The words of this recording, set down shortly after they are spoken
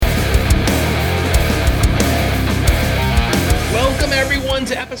Welcome, everyone,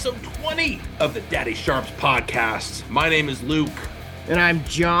 to episode 20 of the Daddy Sharps podcast. My name is Luke. And I'm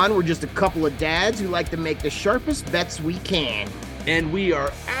John. We're just a couple of dads who like to make the sharpest bets we can. And we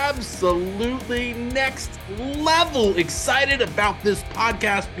are absolutely next level excited about this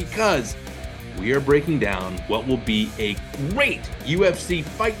podcast because we are breaking down what will be a great UFC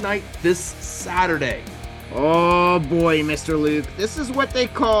Fight Night this Saturday. Oh boy, Mr. Luke. This is what they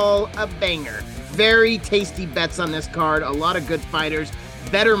call a banger. Very tasty bets on this card. A lot of good fighters,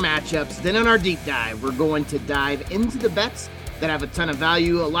 better matchups. Then in our deep dive, we're going to dive into the bets that have a ton of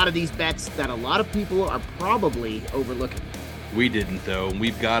value. A lot of these bets that a lot of people are probably overlooking. We didn't, though.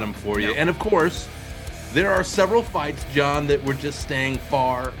 We've got them for you. And of course, there are several fights, John, that we're just staying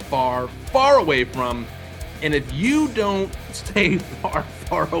far, far, far away from. And if you don't stay far,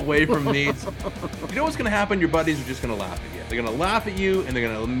 far away from these, you know what's going to happen? Your buddies are just going to laugh at you. They're going to laugh at you, and they're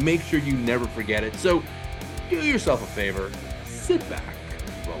going to make sure you never forget it. So do yourself a favor. Sit back,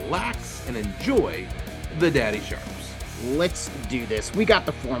 relax, and enjoy the Daddy Sharps. Let's do this. We got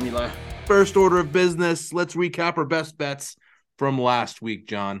the formula. First order of business, let's recap our best bets from last week,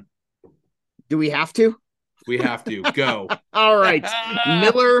 John. Do we have to? We have to. Go. All right.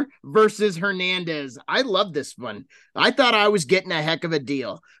 Miller versus Hernandez. I love this one. I thought I was getting a heck of a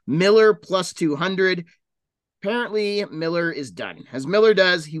deal. Miller plus 200. Apparently, Miller is done. As Miller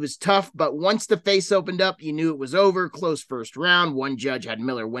does, he was tough, but once the face opened up, you knew it was over. Close first round. One judge had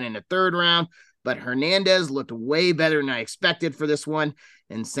Miller win in the third round, but Hernandez looked way better than I expected for this one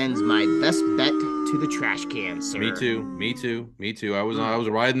and sends my best bet to the trash can, sir. Me too. I was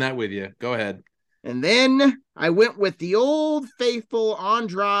riding that with you. Go ahead. And then I went with the old faithful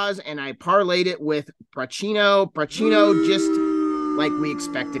Andrade, and I parlayed it with Pacino. Pacino, just like we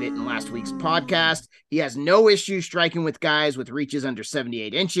expected it in last week's podcast. He has no issue striking with guys with reaches under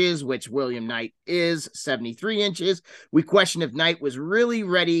 78 inches, which William Knight is 73 inches. We questioned if Knight was really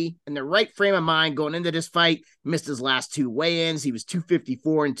ready in the right frame of mind going into this fight. Missed his last two weigh-ins. He was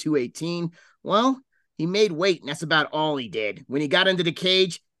 254 and 218. Well, he made weight, and that's about all he did. When he got into the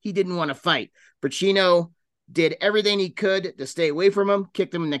cage, he didn't want to fight. Pacino did everything he could to stay away from him,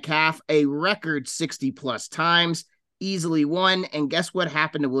 kicked him in the calf a record 60 plus times, easily won. And guess what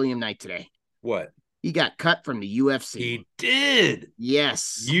happened to William Knight today? What? He got cut from the UFC. He did.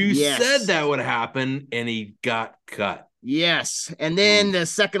 Yes. You said that would happen, and he got cut. Yes. And then the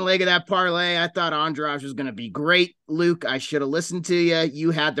second leg of that parlay, I thought Andrade was going to be great. Luke, I should have listened to you.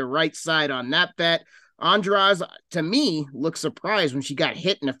 You had the right side on that bet. Andrade, to me, looked surprised when she got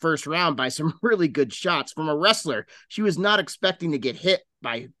hit in the first round by some really good shots from a wrestler. She was not expecting to get hit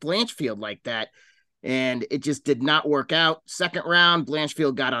by Blanchfield like that, and it just did not work out. Second round,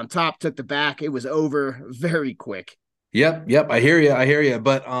 Blanchfield got on top, took the back. It was over very quick. Yep. I hear you.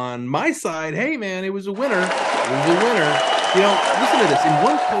 But on my side, hey, man, it was a winner. You know, listen to this. In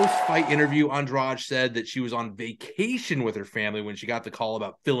one post-fight interview, Andrade said that she was on vacation with her family when she got the call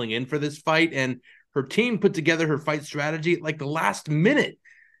about filling in for this fight, and her team put together her fight strategy at like the last minute.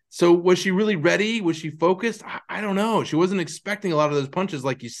 So was she really ready? Was she focused? I don't know. She wasn't expecting a lot of those punches,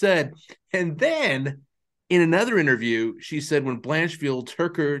 like you said. And then in another interview, she said when Blanchfield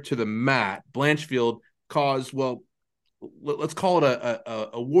took her to the mat, Blanchfield caused, well, let's call it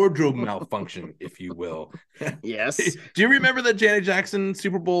a wardrobe malfunction, if you will. Yes. Do you remember the Janet Jackson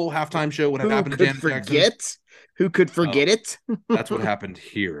Super Bowl halftime show? What happened to Janet Jackson? Who could forget it? That's what happened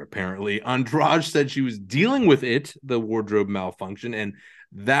here, apparently. Andrade said she was dealing with it, the wardrobe malfunction, and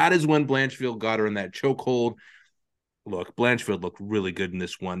that is when Blanchfield got her in that chokehold. Look, Blanchfield looked really good in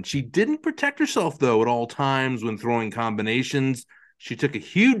this one. She didn't protect herself, though, at all times when throwing combinations. She took a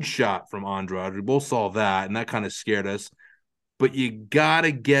huge shot from Andrade. We both saw that, and that kind of scared us. But you got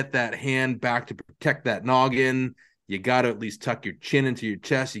to get that hand back to protect that noggin. You got to at least tuck your chin into your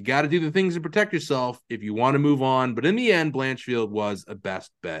chest. You got to do the things to protect yourself if you want to move on. But in the end, Blanchfield was a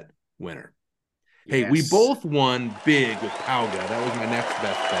best bet winner. Hey, we both won big with Pauga. That was my next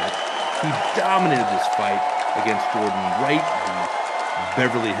best bet. He dominated this fight against Jordan Wright, the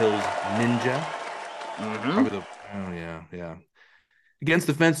Beverly Hills Ninja. Yeah. Against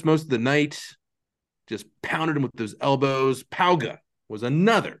the fence most of the night. Just pounded him with those elbows. Pauga was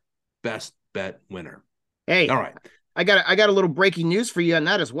another best bet winner. Hey, all right. I got a little breaking news for you on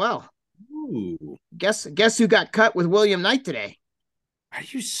that as well. Ooh. Guess who got cut with William Knight today? Are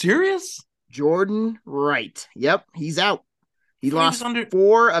you serious? Jordan Wright. Yep, he's out. He lost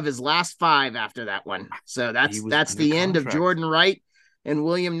 4 of his last 5 after that one. So that's the end of Jordan Wright and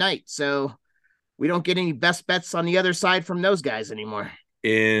William Knight. So we don't get any best bets on the other side from those guys anymore.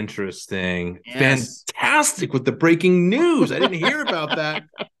 Interesting. Yes. Fantastic with the breaking news. I didn't hear about that.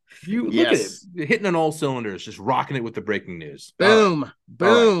 You look at it, Yes. hitting on all cylinders, just rocking it with the breaking news. All right. Boom. All right.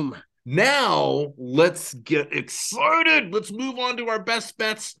 Boom. Now let's get excited. Let's move on to our best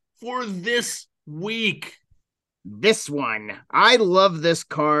bets for this week. This one. I love this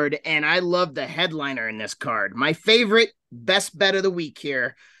card, and I love the headliner in this card. My favorite best bet of the week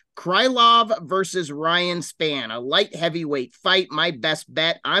here. Krylov versus Ryan Spann, a light heavyweight fight. My best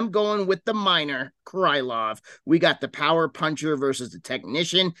bet. I'm going with the minor, Krylov. We got the power puncher versus the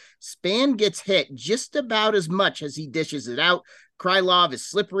technician. Spann gets hit just about as much as he dishes it out. Krylov is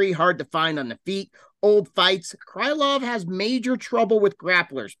slippery, hard to find on the feet. Old fights. Krylov has major trouble with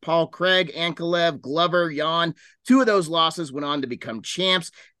grapplers. Paul Craig, Ankalev, Glover, Yan. 2 of those losses went on to become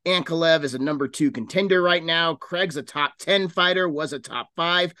champs. Ankalev is a number 2 contender right now. Craig's a top 10 fighter, was a top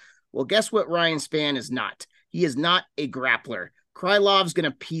 5. Well, guess what Ryan Spann is not? He is not a grappler. Krylov's going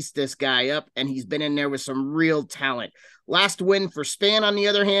to piece this guy up, and he's been in there with some real talent. Last win for Spann, on the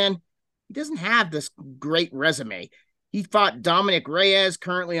other hand, he doesn't have this great resume. He fought Dominic Reyes,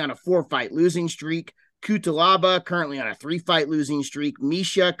 currently on a 4-fight losing streak. Kutalaba, currently on a 3-fight losing streak.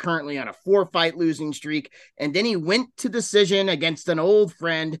 Misha, currently on a 4-fight losing streak. And then he went to decision against an old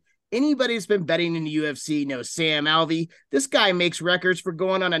friend. Anybody who's been betting in the UFC knows Sam Alvey. This guy makes records for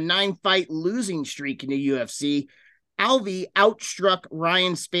going on a 9-fight losing streak in the UFC. Alvey outstruck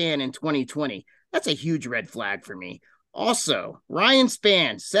Ryan Spann in 2020. That's a huge red flag for me. Also, Ryan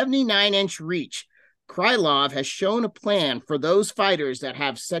Spann, 79-inch reach. Krylov has shown a plan for those fighters that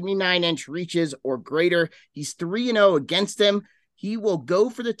have 79-inch reaches or greater. He's 3-0 against them. He will go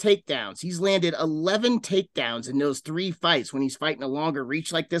for the takedowns. He's landed 11 takedowns in those 3 fights when he's fighting a longer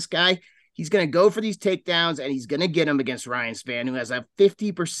reach like this guy. He's going to go for these takedowns, and he's going to get them against Ryan Spann, who has a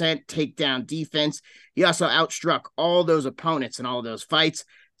 50% takedown defense. He also outstruck all those opponents in all those fights.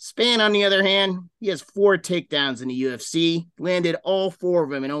 Spann, on the other hand, he has 4 takedowns in the UFC, landed all 4 of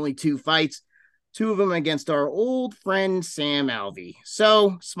them in only 2 fights. 2 of them against our old friend Sam Alvey.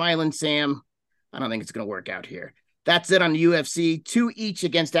 So, Smiling Sam, I don't think it's going to work out here. That's it on the UFC. 2 each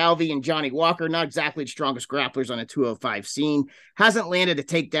against Alvey and Johnny Walker. Not exactly the strongest grapplers on a 205 scene. Hasn't landed a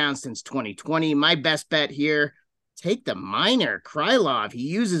takedown since 2020. My best bet here, take the minor, Krylov. He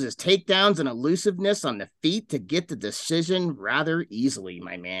uses his takedowns and elusiveness on the feet to get the decision rather easily,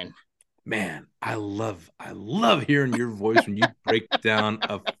 my man. Man, I love hearing your voice when you break down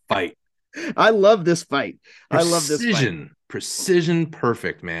a fight. I love this fight. I love this fight. Precision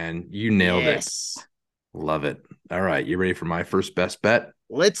perfect, man. You nailed it. Love it. All right, you ready for my first best bet?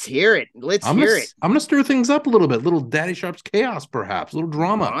 Let's hear it. I'm going to stir things up a little bit. Little Daddy Sharp's chaos, perhaps. A little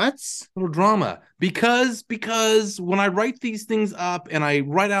drama. What? Little drama. Because when I write these things up and I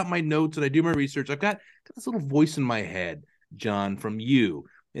write out my notes and I do my research, I've got this little voice in my head, John, from you.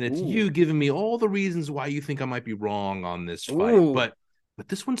 And it's you giving me all the reasons why you think I might be wrong on this fight. But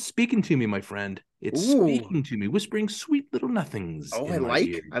this one's speaking to me, my friend. It's speaking to me, whispering sweet little nothings. Oh, I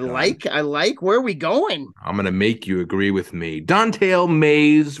like. Where are we going? I'm going to make you agree with me. Dante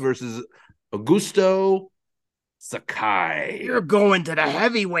Mays versus Augusto Sakai. You're going to the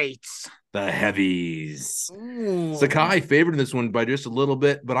heavyweights. The heavies. Sakai favored in this one by just a little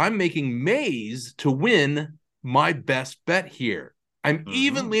bit, but I'm making Mays to win my best bet here. I'm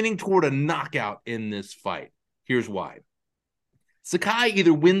even leaning toward a knockout in this fight. Here's why. Sakai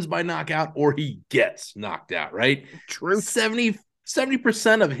either wins by knockout or he gets knocked out, right? True. 70%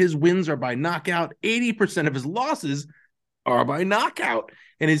 of his wins are by knockout. 80% of his losses are by knockout.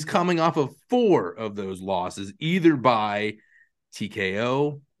 And he's coming off of 4 of those losses, either by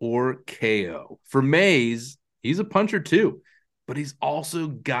TKO or KO. For Mays, he's a puncher too, but he's also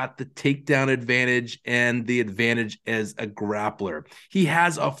got the takedown advantage and the advantage as a grappler. He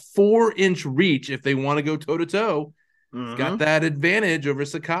has a 4-inch reach if they want to go toe-to-toe. He's got that advantage over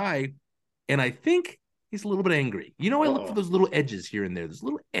Sakai, and I think he's a little bit angry. You know, I look for those little edges here and there, those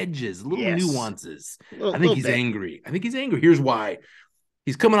little edges, little nuances. I think he's angry. Here's why.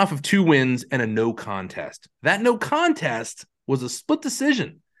 He's coming off of 2 wins and a no contest. That no contest was a split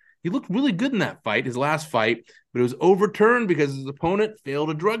decision. He looked really good in that fight, his last fight, but it was overturned because his opponent failed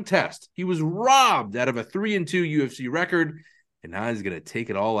a drug test. He was robbed out of a 3-2 UFC record, and now he's going to take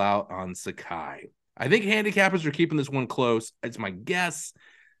it all out on Sakai. I think handicappers are keeping this one close. It's my guess.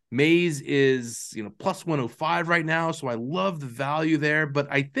 Mays is, plus 105 right now, so I love the value there. But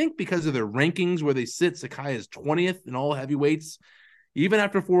I think because of their rankings where they sit, Sakai is 20th in all heavyweights. Even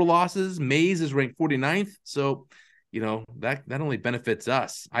after 4 losses, Mays is ranked 49th. So, that only benefits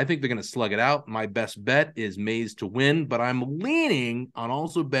us. I think they're going to slug it out. My best bet is Mays to win, but I'm leaning on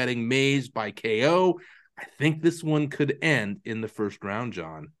also betting Mays by KO. I think this one could end in the first round,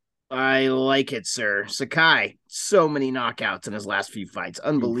 John. I like it, sir. Sakai, so many knockouts in his last few fights. Oof.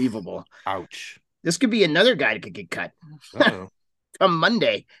 Unbelievable. Ouch. This could be another guy that could get cut Uh-oh. come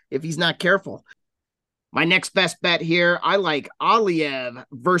Monday if he's not careful. My next best bet here, I like Aliev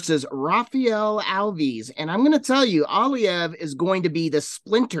versus Rafael Alves. And I'm going to tell you, Aliev is going to be the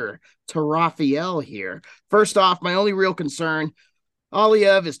splinter to Rafael here. First off, my only real concern,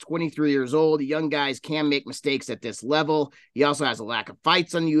 Aliev is 23 years old. The young guys can make mistakes at this level. He also has a lack of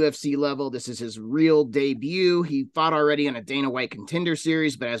fights on the UFC level. This is his real debut. He fought already on a Dana White Contender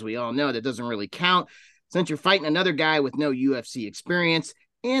Series, but as we all know, that doesn't really count since you're fighting another guy with no UFC experience.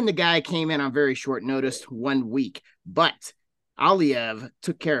 And the guy came in on very short notice, 1 week. But Aliev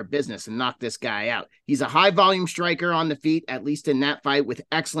took care of business and knocked this guy out. He's a high volume striker on the feet, at least in that fight, with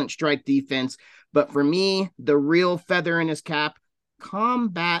excellent strike defense. But for me, the real feather in his cap,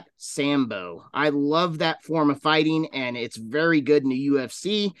 combat sambo. I love that form of fighting, and it's very good in the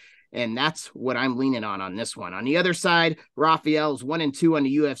UFC. And that's what I'm leaning on this one. On the other side, Rafael's 1-2 on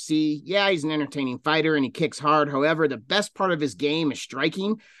the UFC. Yeah, he's an entertaining fighter and he kicks hard. However, the best part of his game is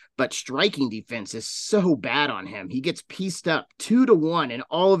striking, but striking defense is so bad on him. He gets pieced up 2-1 in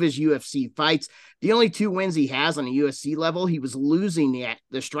all of his UFC fights. The only 2 wins he has on the UFC level, he was losing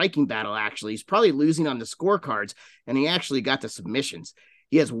the striking battle, actually. He's probably losing on the scorecards, and he actually got the submissions.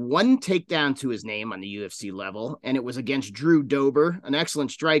 He has 1 takedown to his name on the UFC level, and it was against Drew Dober, an excellent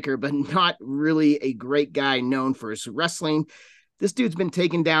striker, but not really a great guy known for his wrestling. This dude's been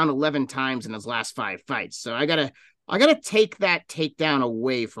taken down 11 times in his last 5 fights. So I gotta take that takedown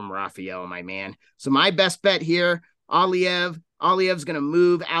away from Rafael, my man. So my best bet here, Aliev. Aliev's going to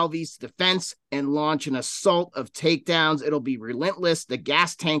move Alves to the fence and launch an assault of takedowns. It'll be relentless. The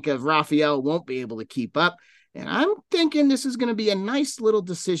gas tank of Rafael won't be able to keep up. And I'm thinking this is going to be a nice little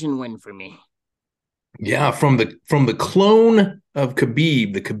decision win for me. Yeah, from the clone of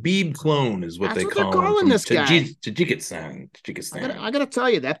Khabib, the Khabib clone is what That's they what call they're calling this guy. Tajikistan. I gotta tell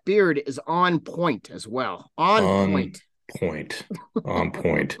you, that beard is on point as well. On point. On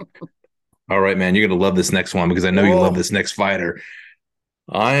point. All right, man, you're gonna love this next one because I know you love this next fighter.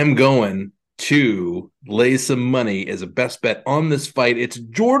 I am going to lay some money as a best bet on this fight. It's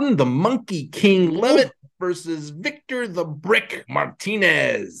Jordan the Monkey King Levitt versus Victor the Brick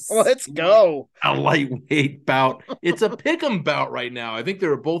Martinez. Let's go. A lightweight bout. It's a pick'em bout right now. I think they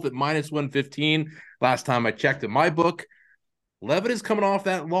were both at -115 last time I checked in my book. Levitt is coming off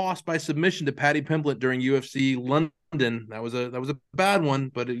that loss by submission to Paddy Pimblett during UFC London. That was a bad one,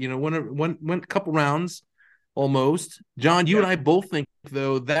 but went a couple rounds almost. John, you and I both think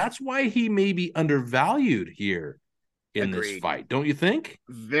though that's why he may be undervalued here in this fight, don't you think?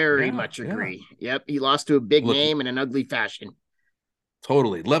 Very much agree. Yep, he lost to a big name in an ugly fashion.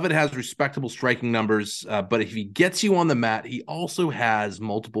 Totally. Levitt has respectable striking numbers, but if he gets you on the mat, he also has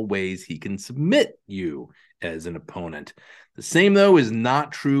multiple ways he can submit you as an opponent. The same, though, is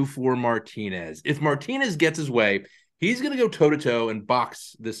not true for Martinez. If Martinez gets his way, he's going to go toe-to-toe and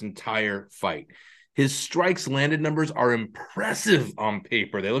box this entire fight. His strikes landed numbers are impressive on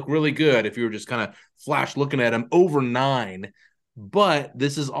paper. They look really good if you were just kind of flash looking at him, over 9. But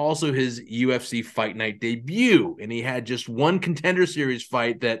this is also his UFC Fight Night debut, and he had just 1 Contender Series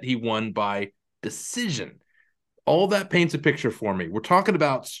fight that he won by decision. All that paints a picture for me. We're talking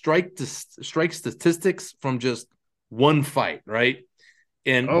about strike statistics from just 1 fight, right?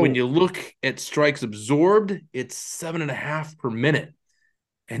 And when you look at strikes absorbed, it's 7.5 per minute.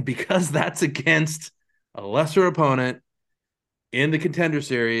 And because that's against a lesser opponent in the Contender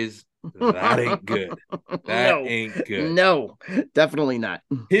Series, that ain't good. Ain't good. No, definitely not.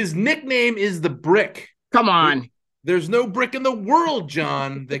 His nickname is the Brick. Come on. There's no brick in the world,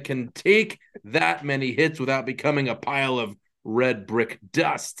 John, that can take that many hits without becoming a pile of red brick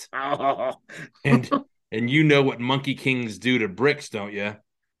dust. Oh. And you know what Monkey Kings do to bricks, don't you?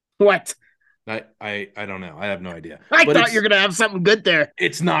 What? I don't know. I have no idea. I thought you were going to have something good there.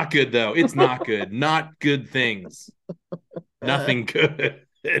 It's not good, though. It's not good. Not good things. Nothing good.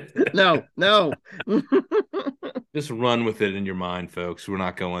 No. Just run with it in your mind, folks. We're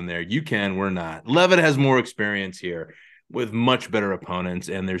not going there. You can. We're not. Levitt has more experience here with much better opponents,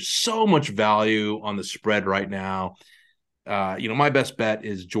 and there's so much value on the spread right now. My best bet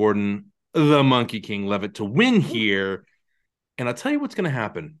is Jordan, the Monkey King Levitt, to win here. And I'll tell you what's going to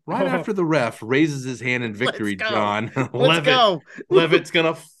happen. Right after the ref raises his hand in victory, John, Levitt's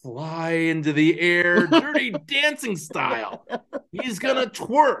going to fly into the air, dirty dancing style. He's going to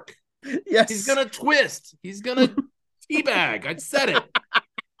twerk. Yes. He's going to twist. He's going to teabag. I said it.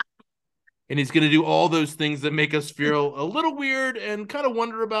 And he's going to do all those things that make us feel a little weird and kind of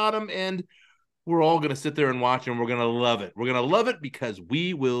wonder about him. And we're all going to sit there and watch, and we're going to love it. We're going to love it because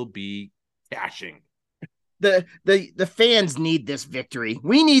we will be cashing. The fans need this victory.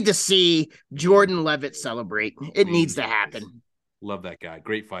 We need to see Jordan Levitt celebrate. It needs to happen. Love that guy.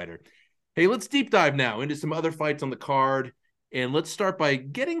 Great fighter. Hey, let's deep dive now into some other fights on the card. And let's start by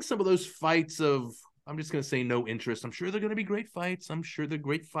getting some of those fights of, I'm just going to say no interest. I'm sure they're going to be great fights. I'm sure they're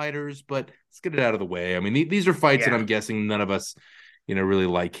great fighters, but let's get it out of the way. I mean, these are fights that I'm guessing none of us, really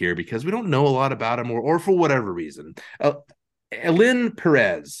like here because we don't know a lot about them or for whatever reason. Elin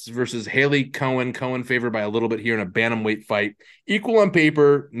Perez versus Haley Cohen. Cohen favored by a little bit here in a bantamweight fight. Equal on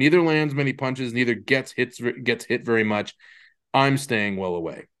paper. Neither lands many punches. Neither gets hit very much. I'm staying well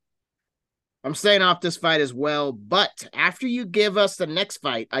away. I'm staying off this fight as well, but after you give us the next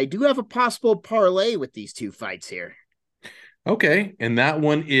fight, I do have a possible parlay with these two fights here. Okay, and that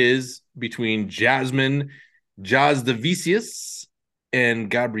one is between Jasmine Jasdavicius and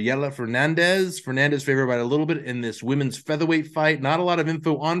Gabriela Fernandez. Fernandez favored by a little bit in this women's featherweight fight. Not a lot of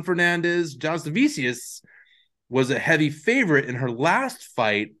info on Fernandez. Jasdavicius was a heavy favorite in her last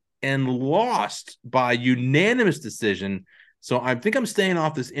fight and lost by unanimous decision. So I think I'm staying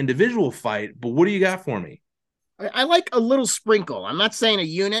off this individual fight, but what do you got for me? I like a little sprinkle. I'm not saying a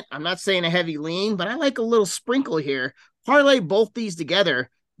unit. I'm not saying a heavy lean, but I like a little sprinkle here. Parlay both these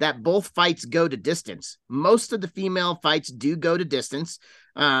together that both fights go to distance. Most of the female fights do go to distance.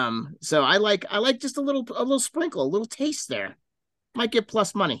 So I like just a little sprinkle, a little taste there. Might get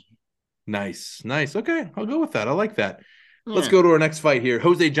plus money. Nice. Okay, I'll go with that. I like that. Yeah. Let's go to our next fight here.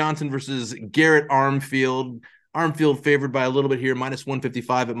 Jose Johnson versus Garrett Armfield. Armfield favored by a little bit here, minus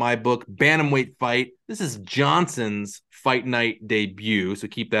 155 at my book. Bantamweight fight. This is Johnson's Fight Night debut, so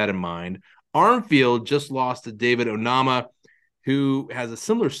keep that in mind. Armfield just lost to David Onama, who has a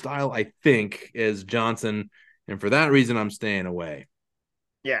similar style, I think, as Johnson, and for that reason, I'm staying away.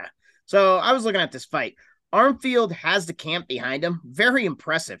 Yeah, so I was looking at this fight. Armfield has the camp behind him. Very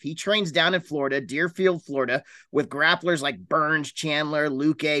impressive. He trains down in Florida, Deerfield, Florida, with grapplers like Burns, Chandler,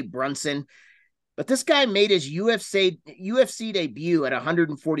 Luque, Brunson. But this guy made his UFC debut at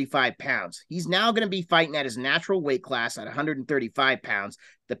 145 pounds. He's now going to be fighting at his natural weight class at 135 pounds.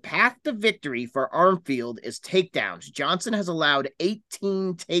 The path to victory for Armfield is takedowns. Johnson has allowed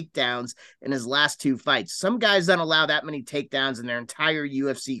 18 takedowns in his last two fights. Some guys don't allow that many takedowns in their entire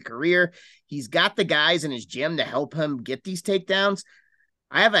UFC career. He's got the guys in his gym to help him get these takedowns.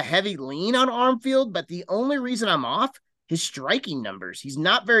 I have a heavy lean on Armfield, but the only reason I'm off, his striking numbers. He's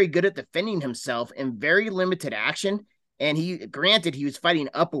not very good at defending himself in very limited action. And he was fighting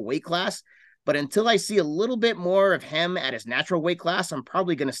up a weight class, but until I see a little bit more of him at his natural weight class, I'm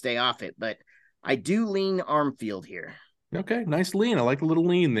probably going to stay off it. But I do lean Armfield here. Okay, nice lean. I like a little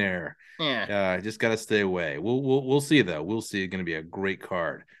lean there. Yeah. I just got to stay away. We'll see though. We'll see. It's going to be a great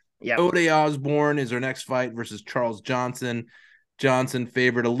card. Yeah. Ode Osborne is our next fight versus Charles Johnson. Johnson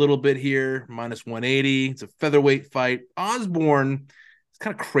favored a little bit here, minus 180. It's a featherweight fight. Osborne is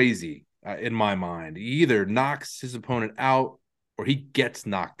kind of crazy in my mind. He either knocks his opponent out or he gets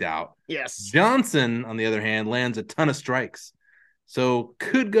knocked out. Yes. Johnson, on the other hand, lands a ton of strikes. So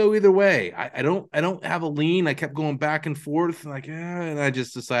could go either way. I don't have a lean. I kept going back and forth, and I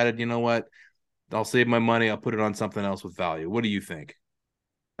just decided, you know what? I'll save my money. I'll put it on something else with value. What do you think?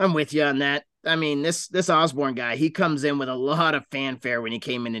 I'm with you on that. I mean, this Osborne guy, he comes in with a lot of fanfare when he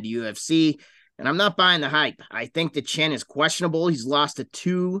came into the UFC, and I'm not buying the hype. I think the chin is questionable. He's lost to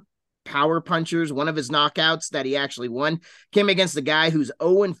two power punchers. One of his knockouts that he actually won came against a guy who's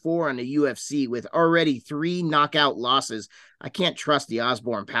 0-4 on the UFC with already 3 knockout losses. I can't trust the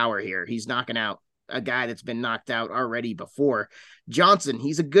Osborne power here. He's knocking out a guy that's been knocked out already before. Johnson,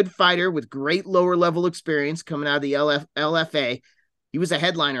 he's a good fighter with great lower level experience coming out of the LFA. He was a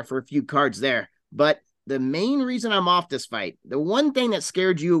headliner for a few cards there. But the main reason I'm off this fight, the one thing that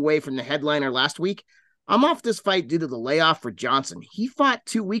scared you away from the headliner last week, I'm off this fight due to the layoff for Johnson. He fought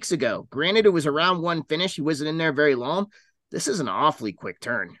 2 weeks ago. Granted, it was a round 1 finish. He wasn't in there very long. This is an awfully quick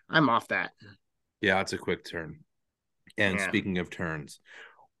turn. I'm off that. Yeah, it's a quick turn. And speaking of turns,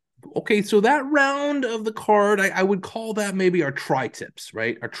 okay, so that round of the card, I would call that maybe our tri-tips,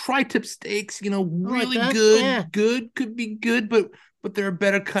 right? Our tri-tip stakes, really good, could be good, but there are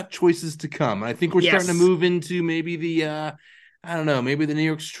better cut choices to come. I think we're starting to move into maybe the, I don't know, maybe the New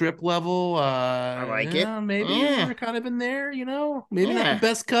York Strip level. I like it. Maybe we're kind of in there, maybe not the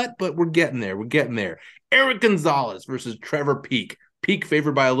best cut, but we're getting there. Eric Gonzalez versus Trevor Peek. Peek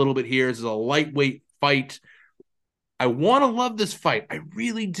favored by a little bit here. This is a lightweight fight. I want to love this fight. I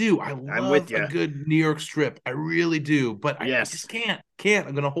really do. I'm with you. A good New York Strip. I really do. But I just can't.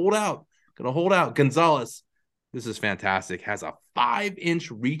 I'm going to hold out. Gonzalez This is fantastic. Has a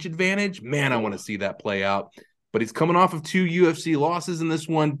 5-inch reach advantage. Man, I want to see that play out. But he's coming off of 2 UFC losses in this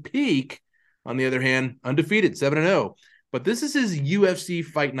one. Peak, on the other hand, undefeated, 7-0. But this is his UFC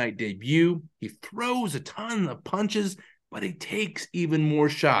Fight Night debut. He throws a ton of punches, but he takes even more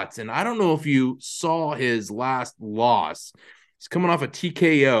shots. And I don't know if you saw his last loss. He's coming off a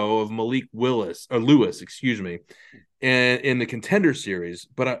TKO of Lewis, and in the Contender Series.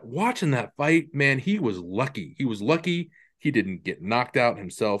 But watching that fight, man, he was lucky. He was lucky he didn't get knocked out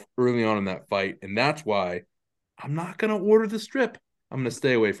himself early on in that fight. And that's why I'm not going to order the strip. I'm going to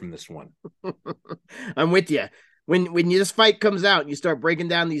stay away from this one. I'm with you. When this fight comes out and you start breaking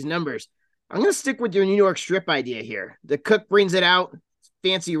down these numbers, I'm going to stick with your New York strip idea here. The cook brings it out,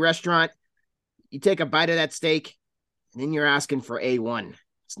 fancy restaurant. You take a bite of that steak, and then you're asking for A1.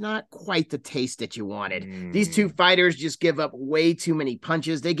 It's not quite the taste that you wanted. These two fighters just give up way too many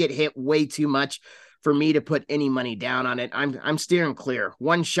punches. They get hit way too much for me to put any money down on it. I'm steering clear.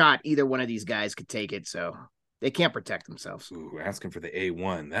 One shot, either one of these guys could take it, so they can't protect themselves. Ooh, asking for the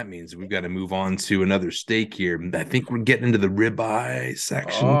A1. That means we've got to move on to another steak here. I think we're getting into the ribeye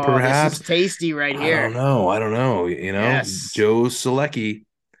section, perhaps. This is tasty right here. I don't know. Yes. Joe Selecki,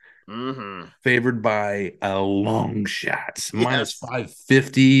 favored by a long shot. Yes. Minus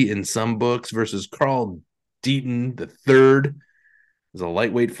 550 in some books versus Carl Deaton, the third. It's a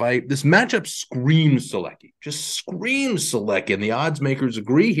lightweight fight. This matchup screams Selecki. Just screams Selecki. And the odds makers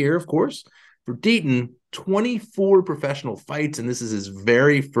agree here, of course. For Deaton, 24 professional fights, and this is his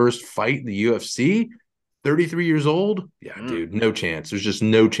very first fight in the UFC. 33 years old? Yeah, dude, no chance. There's just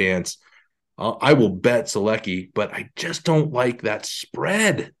no chance. I will bet Selecki, but I just don't like that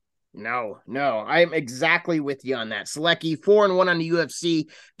spread. No, I'm exactly with you on that. Selecki, 4-1 on the UFC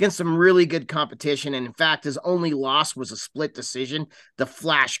against some really good competition. And in fact, his only loss was a split decision, the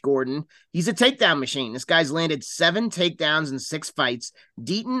Flash Gordon. He's a takedown machine. This guy's landed 7 takedowns in 6 fights.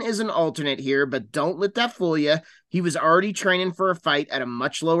 Deaton is an alternate here, but don't let that fool you. He was already training for a fight at a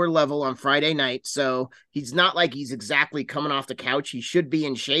much lower level on Friday night. So he's not like he's exactly coming off the couch. He should be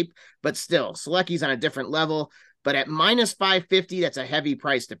in shape, but still, Selecki's on a different level. But at minus 550, that's a heavy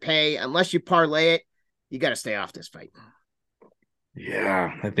price to pay. Unless you parlay it, you got to stay off this fight.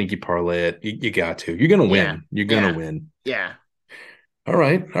 Yeah, I think you parlay it. You got to. You're going to win. You're going to win. Yeah. All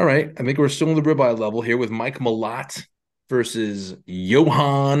right. I think we're still in the ribeye level here with Mike Malott versus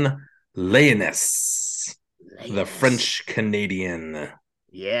Johan Leonis, the French-Canadian.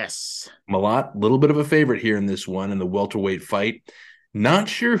 Yes. Malott, a little bit of a favorite here in this one in the welterweight fight. Not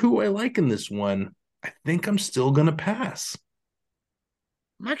sure who I like in this one. I think I'm still gonna pass.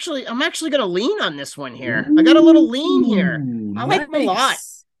 I'm actually gonna lean on this one here. I got a little lean here. I like him a lot.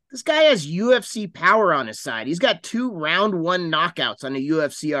 This guy has UFC power on his side. He's got 2 round 1 knockouts on the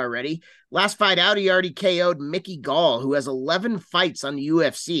UFC already. Last fight out, he already KO'd Mickey Gall, who has 11 fights on the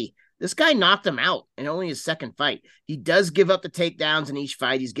UFC. This guy knocked him out in only his second fight. He does give up the takedowns in each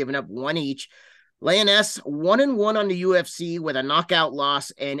fight. He's given up 1 each. Leonis 1-1 on the UFC with a knockout loss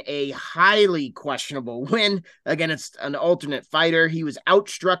and a highly questionable win against an alternate fighter. He was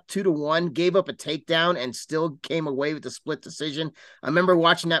outstruck 2-1, gave up a takedown, and still came away with a split decision. I remember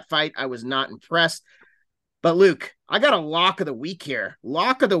watching that fight. I was not impressed. But Luke, I got a lock of the week here.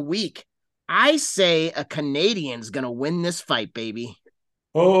 Lock of the week. I say a Canadian's going to win this fight, baby.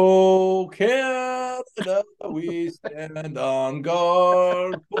 Oh, Canada, we stand on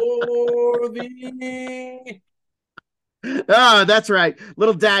guard for thee. Oh, that's right.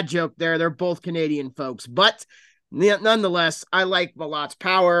 Little dad joke there. They're both Canadian folks. But nonetheless, I like Malott's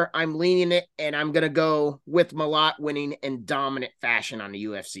power. I'm leaning it, and I'm going to go with Malott winning in dominant fashion on the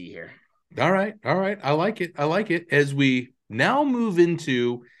UFC here. All right. I like it. As we now move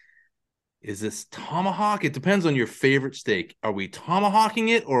into... Is this tomahawk? It depends on your favorite steak. Are we tomahawking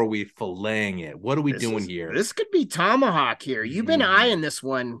it or are we filleting it? What are we doing here? This could be tomahawk here. You've been eyeing this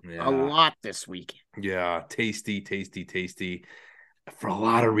one a lot this week. Yeah, tasty. For a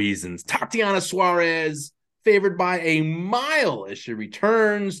lot of reasons. Tatiana Suarez, favored by a mile as she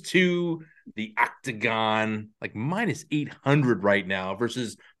returns to the octagon, like minus 800 right now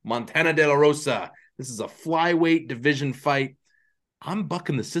versus Montana De La Rosa. This is a flyweight division fight. I'm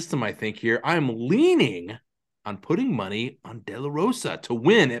bucking the system, I think, here. I'm leaning on putting money on De La Rosa to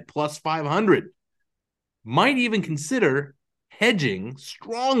win at plus 500. Might even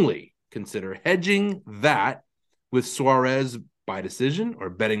strongly consider hedging that with Suarez by decision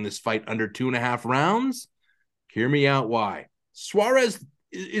or betting this fight under 2.5 rounds. Hear me out why. Suarez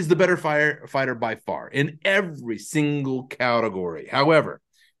is the better fighter by far in every single category. However,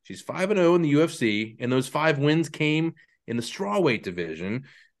 she's 5-0 in the UFC, and those 5 wins came in the strawweight division.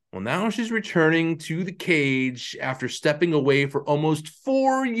 Well, now she's returning to the cage after stepping away for almost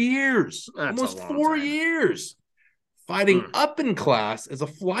 4 years. That's a Almost long 4 time. years. Fighting up in class as a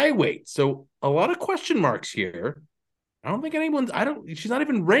flyweight. So a lot of question marks here. She's not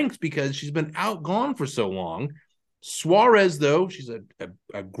even ranked because she's been outgone for so long. Suarez, though, she's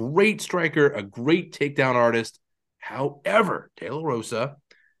a great striker, a great takedown artist. However, De La Rosa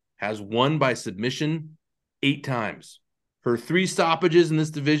has won by submission 8 times. Her 3 stoppages in this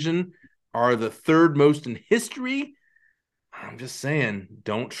division are the 3rd most in history. I'm just saying,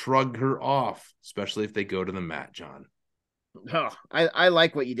 don't shrug her off, especially if they go to the mat, John. Oh, I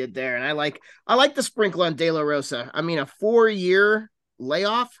like what you did there, and I like the sprinkle on De La Rosa. I mean, a 4-year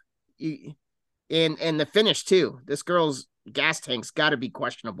layoff, and the finish too. This girl's gas tank's got to be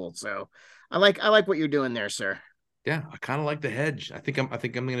questionable. So, I like what you're doing there, sir. Yeah, I kind of like the hedge. I think I'm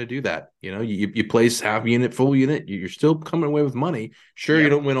going to do that. You know, you place half unit, full unit, you're still coming away with money. Sure, Yep. You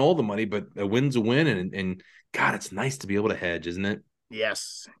don't win all the money, but a win's a win, and God, it's nice to be able to hedge, isn't it?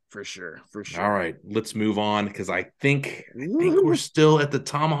 Yes, for sure. All right, let's move on because I think we're still at the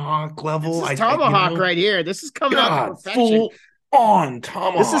tomahawk level. This is tomahawk right here. This is coming out to perfection. Full on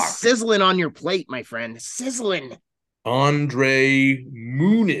tomahawk. This is sizzling on your plate, my friend. Sizzling. Andre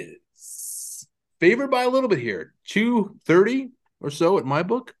Muniz, favored by a little bit here, 230 or so at my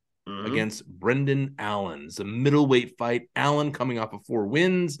book against Brendan Allen. It's a middleweight fight. Allen coming off of 4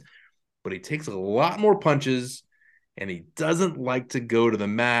 wins, but he takes a lot more punches. And he doesn't like to go to the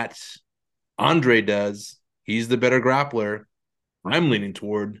mat. Andre does. He's the better grappler. I'm leaning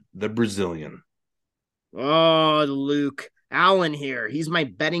toward the Brazilian. Oh, Luke. Allen here. He's my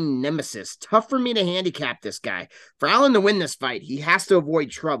betting nemesis. Tough for me to handicap this guy. For Allen to win this fight, he has to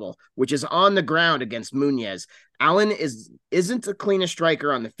avoid trouble, which is on the ground against Muniz. Allen isn't the cleanest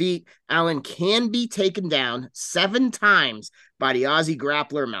striker on the feet. Allen can be taken down 7 times by the Aussie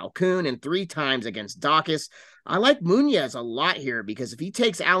grappler Malkoon and 3 times against Dawkins. I like Muniz a lot here because if he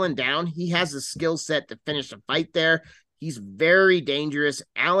takes Allen down, he has the skill set to finish the fight there. He's very dangerous.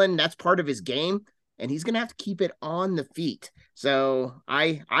 Allen, that's part of his game, and he's going to have to keep it on the feet. So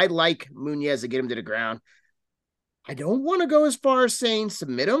I like Muniz to get him to the ground. I don't want to go as far as saying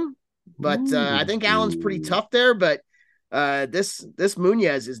submit him, but I think Allen's pretty tough there, but this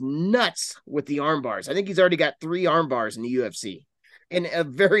Muniz is nuts with the arm bars. I think he's already got 3 arm bars in the UFC in a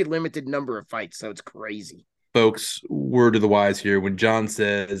very limited number of fights, so it's crazy. Folks, word to the wise here. When John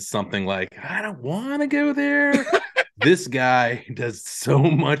says something like, I don't want to go there, this guy does so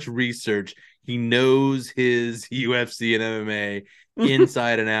much research. He knows his UFC and MMA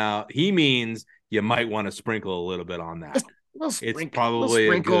inside and out. He means you might want to sprinkle a little bit on that. It's probably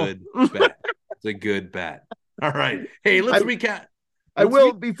a good bet. It's a good bet. All right. Hey, let's recap.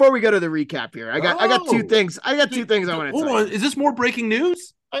 Before we go to the recap here. I got 2 things. I want to tell you. Hold on. Is this more breaking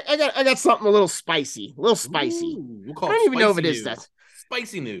news? I got something a little spicy. Ooh, we'll call I don't even know if it is that.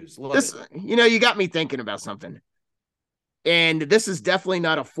 Spicy news. You got me thinking about something. And this is definitely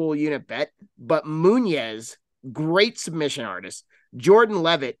not a full unit bet, but Muniz, great submission artist. Jordan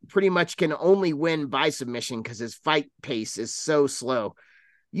Levitt pretty much can only win by submission because his fight pace is so slow.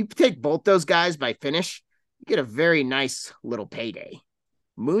 You take both those guys by finish, you get a very nice little payday.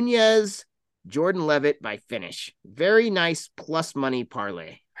 Muniz, Jordan Levitt by finish. Very nice plus money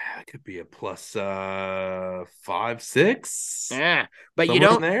parlay. It could be a plus 5, 6. Yeah, but you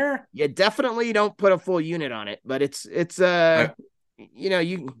definitely don't put a full unit on it, but it's you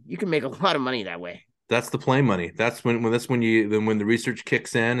can make a lot of money that way. That's the play money. That's when the research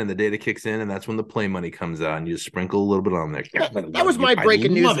kicks in and the data kicks in, and that's when the play money comes out, and you sprinkle a little bit on there. That was my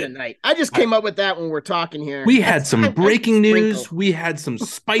breaking news of the night. I just came up with that when we're talking here. We had some breaking news. We had some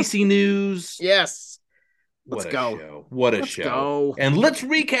spicy news. Yes. Let's go. What a show. And let's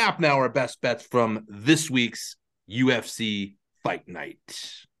recap now our best bets from this week's UFC Fight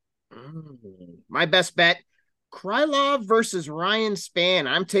Night. My best bet, Krylov versus Ryan Spann.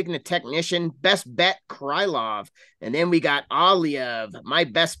 I'm taking the technician. Best bet, Krylov. And then we got Aliev. My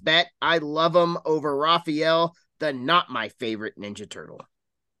best bet, I love him over Raphael, the not my favorite Ninja Turtle.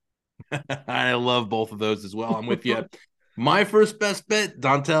 I love both of those as well. I'm with you. My first best bet,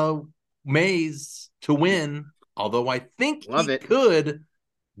 Dontel Mays to win, although I think he could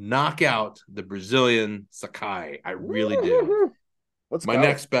knock out the Brazilian Sakai. I really do. My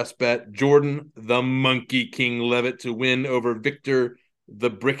next best bet, Jordan the Monkey King Levitt to win over Victor the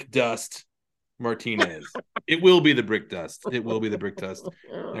Brick Dust Martinez. It will be the Brick Dust.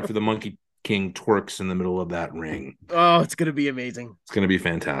 After the Monkey King twerks in the middle of that ring. Oh, it's going to be amazing. It's going to be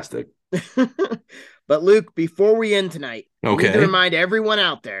fantastic. But Luke, before we end tonight, I need to remind everyone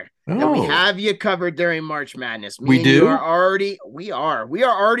out there, that we Oh, have you covered during March Madness. we and do? You are already, we are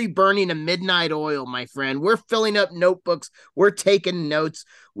already burning a midnight oil, my friend. We're filling up notebooks. We're taking notes.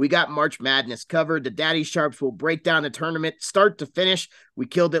 We got March Madness covered. The Daddy Sharps will break down the tournament start to finish. We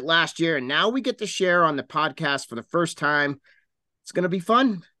killed it last year, and now we get to share on the podcast for the first time. It's going to be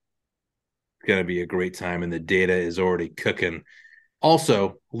fun. It's going to be a great time, and the data is already cooking.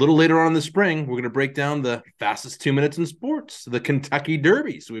 Also, a little later on in the spring, we're going to break down the fastest 2 minutes in sports, the Kentucky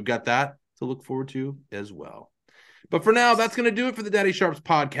Derby. So we've got that to look forward to as well. But for now, that's going to do it for the Daddy Sharps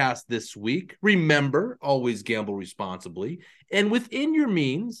podcast this week. Remember, always gamble responsibly and within your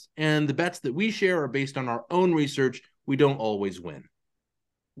means. And the bets that we share are based on our own research. We don't always win.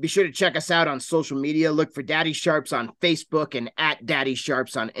 Be sure to check us out on social media. Look for Daddy Sharps on Facebook and at Daddy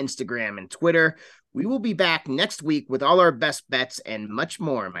Sharps on Instagram and Twitter. We will be back next week with all our best bets and much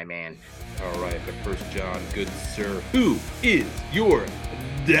more, my man. All right, but first, John, good sir, who is your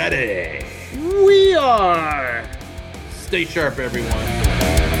daddy? We are. Stay sharp,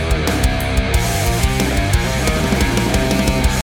 everyone.